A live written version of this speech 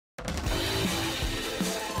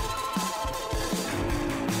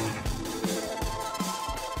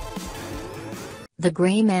The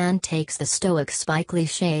gray man takes the Stoic-Spy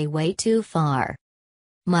cliché way too far.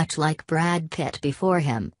 Much like Brad Pitt before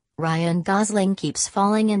him, Ryan Gosling keeps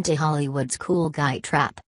falling into Hollywood's cool guy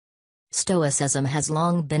trap. Stoicism has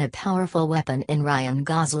long been a powerful weapon in Ryan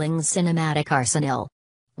Gosling's cinematic arsenal.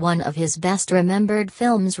 One of his best remembered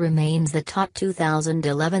films remains the taut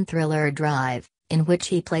 2011 thriller Drive, in which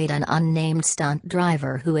he played an unnamed stunt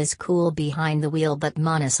driver who is cool behind the wheel but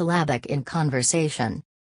monosyllabic in conversation.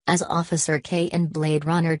 As Officer K in Blade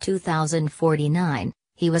Runner 2049,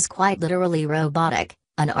 he was quite literally robotic,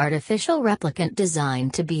 an artificial replicant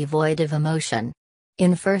designed to be void of emotion.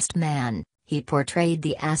 In First Man, he portrayed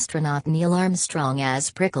the astronaut Neil Armstrong as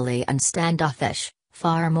prickly and standoffish,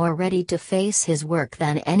 far more ready to face his work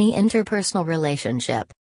than any interpersonal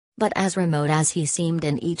relationship. But as remote as he seemed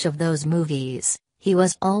in each of those movies, he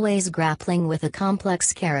was always grappling with a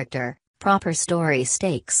complex character, proper story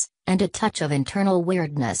stakes, and a touch of internal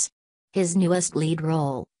weirdness. His newest lead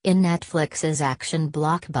role, in Netflix's action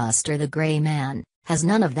blockbuster The Gray Man, has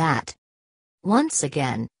none of that. Once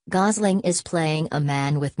again, Gosling is playing a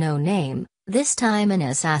man with no name, this time an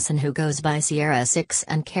assassin who goes by Sierra 6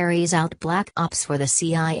 and carries out black ops for the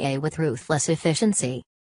CIA with ruthless efficiency.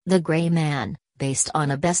 The Gray Man, based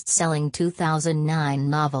on a best-selling 2009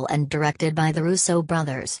 novel and directed by the Russo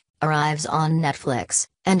brothers, arrives on Netflix,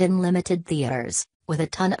 and in limited theaters. With a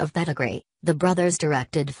ton of pedigree, the brothers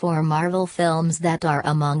directed 4 Marvel films that are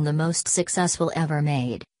among the most successful ever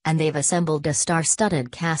made, and they've assembled a star-studded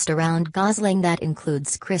cast around Gosling that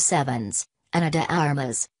includes Chris Evans, Ana de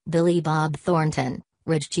Armas, Billy Bob Thornton,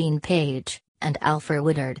 Regine Page, and Alfre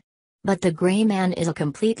Woodard. But The Gray Man is a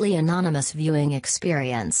completely anonymous viewing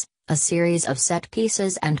experience, a series of set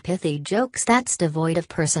pieces and pithy jokes that's devoid of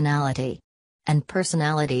personality. And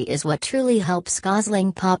personality is what truly helps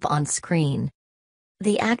Gosling pop on screen.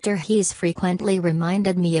 The actor he's frequently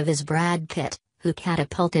reminded me of is Brad Pitt, who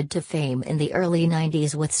catapulted to fame in the early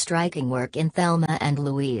 90s with striking work in Thelma and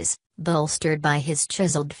Louise, bolstered by his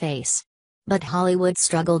chiseled face. But Hollywood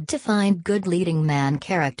struggled to find good leading man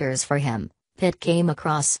characters for him. Pitt came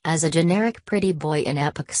across as a generic pretty boy in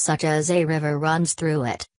epics such as A River Runs Through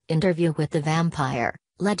It, Interview with the Vampire,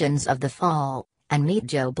 Legends of the Fall, and Meet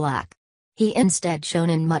Joe Black. He instead shone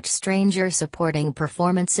in much stranger supporting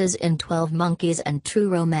performances in 12 Monkeys and True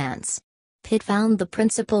Romance. Pitt found the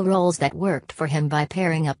principal roles that worked for him by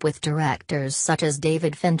pairing up with directors such as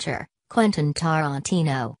David Fincher, Quentin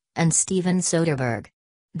Tarantino, and Steven Soderbergh.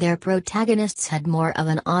 Their protagonists had more of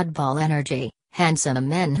an oddball energy, handsome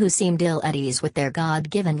men who seemed ill at ease with their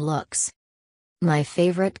God-given looks. My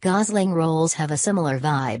favorite Gosling roles have a similar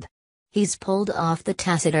vibe. He's pulled off the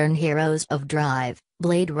taciturn heroes of Drive,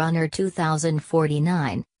 Blade Runner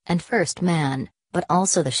 2049, and First Man, but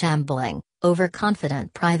also the shambling,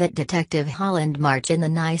 overconfident private detective Holland March in The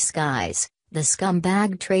Nice Guys, the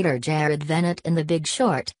scumbag traitor Jared Vennett in The Big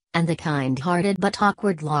Short, and the kind-hearted but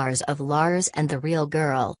awkward Lars of Lars and the Real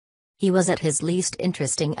Girl. He was at his least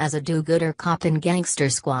interesting as a do-gooder cop in Gangster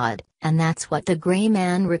Squad, and that's what The Gray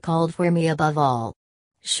Man recalled for me above all.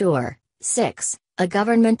 Sure, 6, a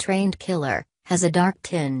government-trained killer, has a dark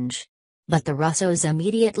tinge. But the Russos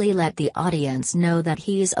immediately let the audience know that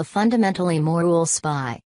he's a fundamentally moral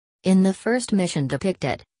spy. In the first mission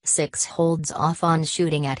depicted, 6 holds off on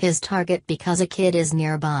shooting at his target because a kid is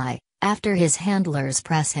nearby, after his handlers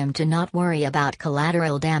press him to not worry about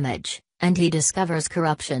collateral damage, and he discovers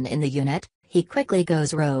corruption in the unit. He quickly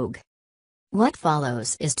goes rogue. What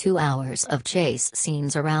follows is 2 hours of chase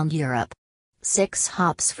scenes around Europe. 6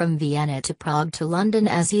 hops from Vienna to Prague to London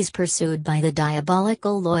as he's pursued by the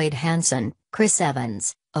diabolical Lloyd Hansen, Chris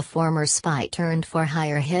Evans, a former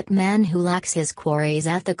spy-turned-for-hire hitman who lacks his quarry's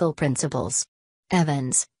ethical principles.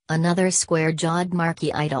 Evans, another square-jawed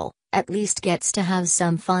marquee idol, at least gets to have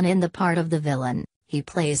some fun in the part of the villain. He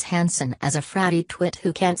plays Hansen as a fratty twit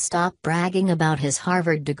who can't stop bragging about his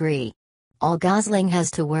Harvard degree. All Gosling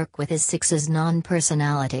has to work with is 6's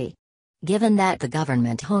non-personality. Given that the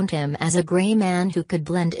government honed him as a gray man who could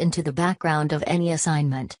blend into the background of any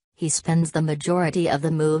assignment, he spends the majority of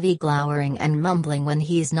the movie glowering and mumbling when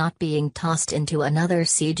he's not being tossed into another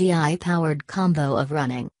CGI-powered combo of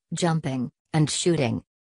running, jumping, and shooting.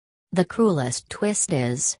 The cruelest twist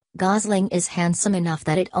is, Gosling is handsome enough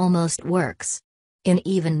that it almost works. In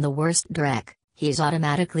even the worst dreck, he's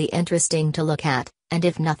automatically interesting to look at, and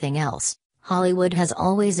if nothing else, Hollywood has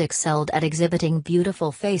always excelled at exhibiting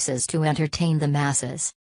beautiful faces to entertain the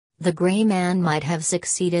masses. The Gray Man might have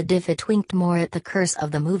succeeded if it winked more at the curse of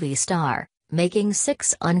the movie star, making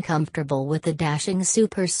 6 uncomfortable with the dashing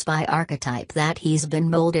super spy archetype that he's been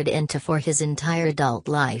molded into for his entire adult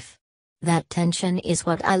life. That tension is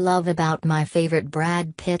what I love about my favorite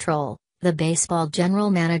Brad Pitt role, The baseball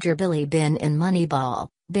general manager Billy Beane in Moneyball.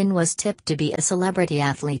 Beane was tipped to be a celebrity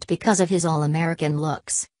athlete because of his all-American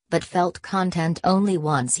looks, but felt content only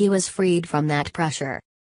once he was freed from that pressure.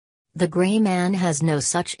 The gray man has no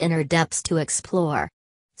such inner depths to explore.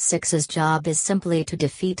 Six's job is simply to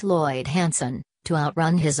defeat Lloyd Hansen, to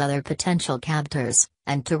outrun his other potential captors,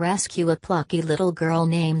 and to rescue a plucky little girl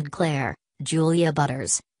named Claire, Julia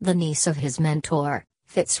Butters, the niece of his mentor,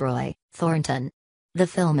 Fitzroy Thornton. The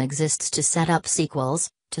film exists to set up sequels,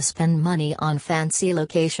 to spend money on fancy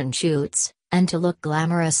location shoots, and to look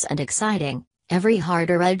glamorous and exciting. Every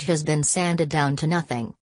harder edge has been sanded down to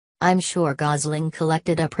nothing. I'm sure Gosling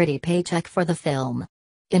collected a pretty paycheck for the film.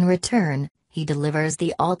 In return, he delivers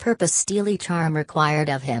the all-purpose steely charm required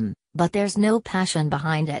of him, but there's no passion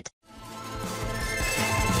behind it.